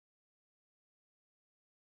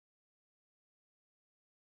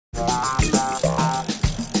My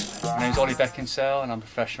name's Oli Beckingsale and I'm a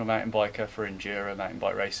professional mountain biker for Endura mountain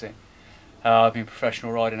bike racing. I've been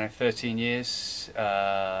professional riding now 13 years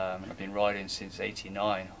and I've been riding since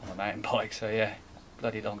 '89 on a mountain bike, so yeah,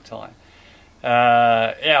 bloody long time.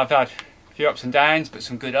 Yeah, I've had a few ups and downs, but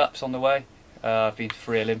some good ups on the way. I've been to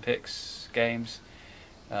 3 Olympics games.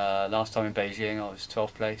 Last time in Beijing I was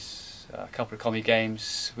 12th place. A couple of commie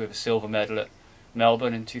games with a silver medal at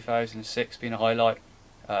Melbourne in 2006 being a highlight,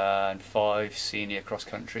 and 5 senior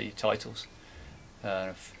cross-country titles,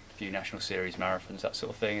 a few national series marathons, that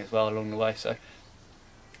sort of thing as well along the way. So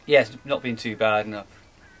yeah, it's not been too bad, and I'm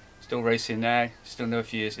still racing now, still know a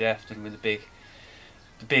few years left, and with the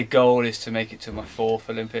big goal is to make it to my 4th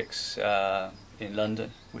Olympics in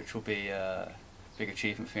London, which will be a big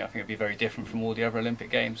achievement for me. I think it'll be very different from all the other Olympic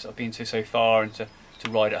games I've been to so far, and to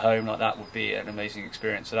ride at home like that would be an amazing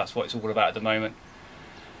experience. So that's what it's all about at the moment.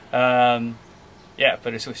 Yeah,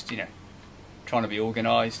 but it's just, you know, trying to be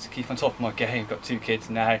organised, keep on top of my game. Got 2 kids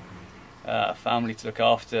now, a family to look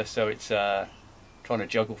after, so it's trying to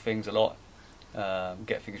juggle things a lot,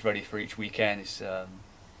 get things ready for each weekend. Is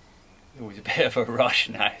always a bit of a rush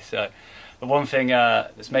now. So the one thing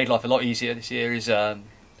that's made life a lot easier this year is the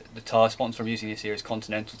tyre sponsor I'm using this year is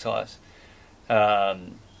Continental tyres.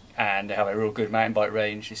 And they have a real good mountain bike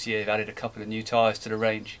range this year. They've added a couple of new tyres to the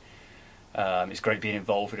range. It's great being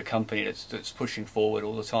involved with a company that's pushing forward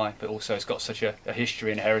all the time, but also it's got such a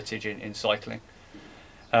history and heritage in cycling.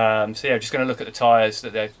 So yeah, just going to look at the tyres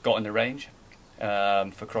that they've got in the range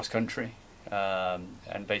for cross country,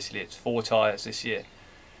 and basically it's 4 tyres this year.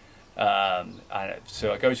 And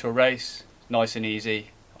so I go to a race, nice and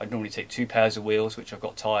easy. I normally take 2 pairs of wheels, which I've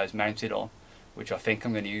got tyres mounted on, which I think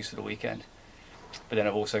I'm going to use for the weekend. But then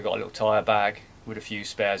I've also got a little tyre bag with a few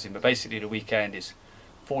spares in. But basically the weekend is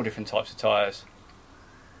 4 different types of tyres.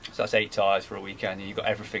 So that's 8 tyres for a weekend, and you've got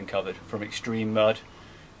everything covered from extreme mud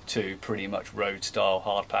to pretty much road style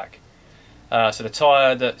hard pack. So the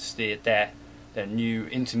tyre that's their new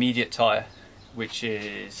intermediate tyre, which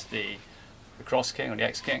is the Cross King or the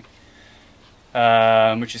X King,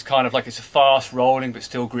 which is kind of like, it's a fast rolling but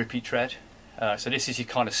still grippy tread. So this is your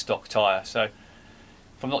kind of stock tyre. So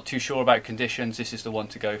if I'm not too sure about conditions, this is the one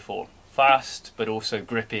to go for. Fast but also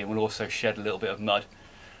grippy, and will also shed a little bit of mud.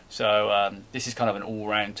 So this is kind of an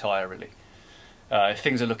all-round tyre really. If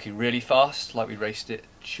things are looking really fast, like we raced at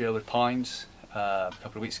Sherwood Pines a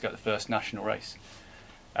couple of weeks ago at the first national race,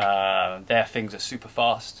 there things are super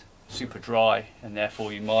fast, super dry, and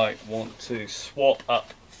therefore you might want to swap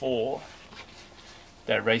up for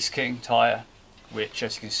their Race King tyre, which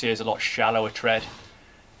as you can see is a lot shallower tread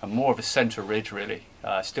and more of a centre ridge really.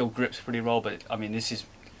 Still grips pretty well, but I mean, this is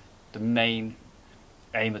the main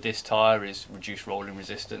aim of this tyre, is reduce rolling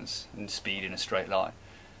resistance and speed in a straight line.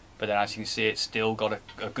 But then as you can see, it's still got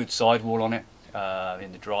a good sidewall on it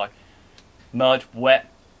in the dry. Mud,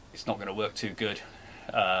 wet, it's not going to work too good.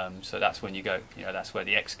 So that's when you go, you know, that's where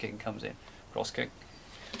the X King comes in, Cross King.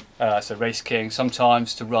 So Race King,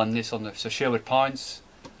 sometimes to run this on the, so Sherwood Pines,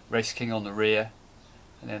 Race King on the rear,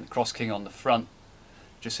 and then Cross King on the front,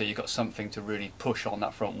 just so you've got something to really push on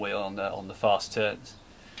that front wheel on the fast turns.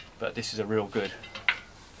 But this is a real good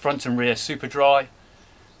front and rear, super dry,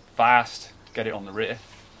 fast, get it on the rear.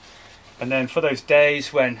 And then for those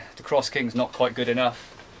days when the Cross King's not quite good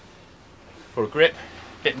enough for a grip,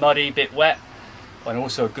 bit muddy, bit wet, and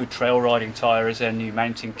also a good trail riding tyre is their new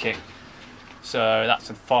Mountain King. So that's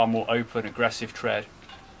a far more open, aggressive tread,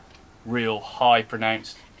 real high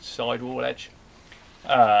pronounced sidewall edge.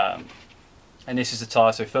 And this is the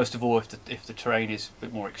tyre. So first of all, if the terrain is a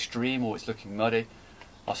bit more extreme or it's looking muddy,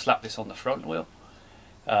 I'll slap this on the front wheel.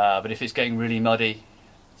 But if it's getting really muddy,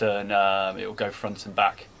 then it will go front and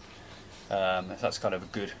back. That's kind of a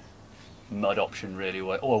good mud option really,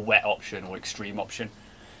 or a wet option or extreme option.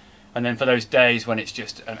 And then for those days when it's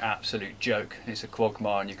just an absolute joke, it's a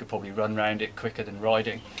quagmire and you could probably run around it quicker than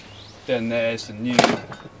riding, then there's the new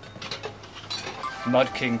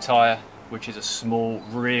Mud King tyre, which is a small,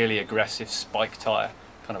 really aggressive spike tyre,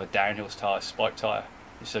 kind of a downhill tyre, spike tyre.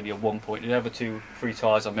 It's only a 1 point. The other 3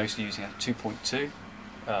 tyres I'm mostly using a 2.2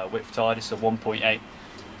 width tyre. This is a 1.8.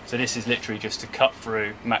 So this is literally just to cut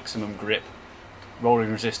through, maximum grip.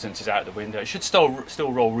 Rolling resistance is out the window. It should still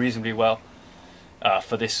roll reasonably well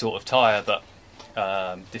for this sort of tyre, but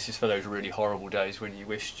this is for those really horrible days when you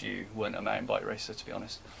wished you weren't a mountain bike racer, to be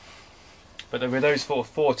honest. But with those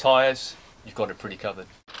 4 tyres, you've got it pretty covered.